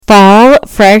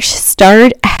fresh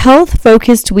start,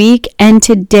 health-focused week, and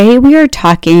today we are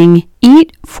talking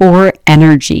Eat for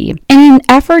Energy. In an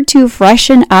effort to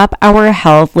freshen up our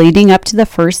health leading up to the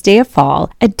first day of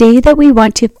fall, a day that we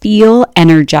want to feel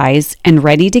energized and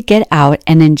ready to get out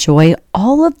and enjoy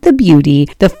all of the beauty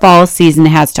the fall season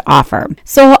has to offer.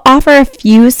 So I'll offer a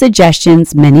few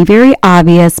suggestions, many very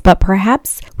obvious, but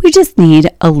perhaps we just need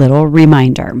a little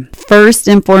reminder. First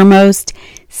and foremost,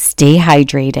 stay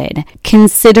hydrated.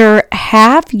 Consider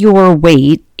half your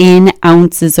weight in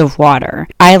ounces of water.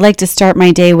 I like to start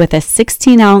my day with a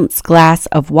 16-ounce glass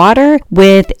of water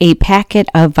with a packet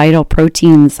of Vital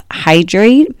Proteins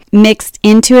Hydrate mixed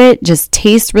into it. Just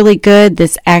tastes really good.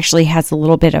 This actually has a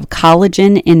little bit of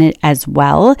collagen in it as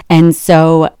well. And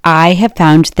so I have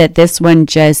found that this one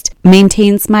just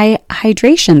maintains my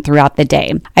hydration throughout the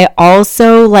day. I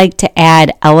also like to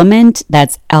add Element,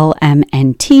 that's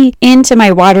LMNT, into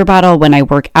my water bottle when I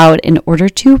work out in order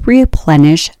to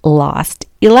replenish lost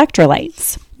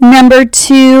electrolytes. Number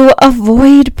 2,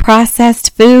 avoid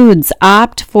processed foods.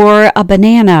 Opt for a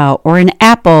banana or an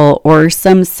apple or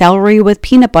some celery with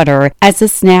peanut butter as a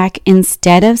snack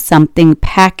instead of something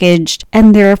packaged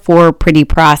and therefore pretty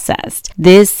processed.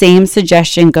 This same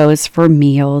suggestion goes for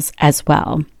meals as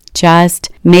well. Just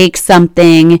make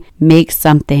something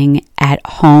at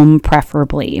home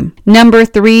preferably. Number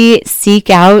 3, seek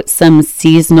out some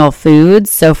seasonal foods.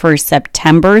 So for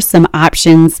September, some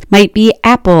options might be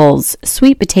apples,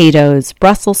 sweet potatoes,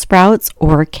 Brussels sprouts,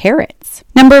 or carrots.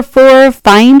 Number 4,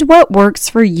 find what works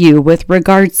for you with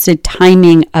regards to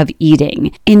timing of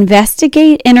eating.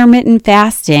 Investigate intermittent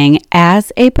fasting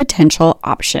as a potential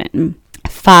option.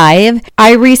 5,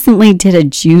 I recently did a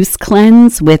juice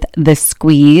cleanse with The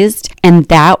Squeezed, and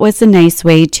that was a nice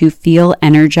way to feel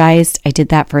energized. I did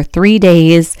that for 3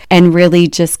 days and really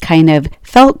just kind of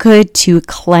felt good to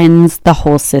cleanse the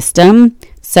whole system.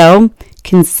 So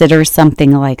consider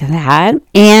something like that.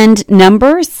 And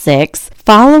number 6,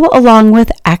 follow along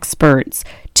with experts.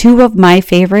 2 of my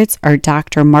favorites are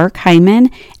Dr. Mark Hyman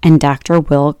and Dr.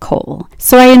 Will Cole.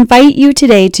 So I invite you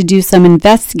today to do some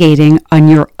investigating on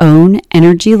your own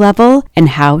energy level and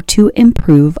how to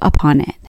improve upon it.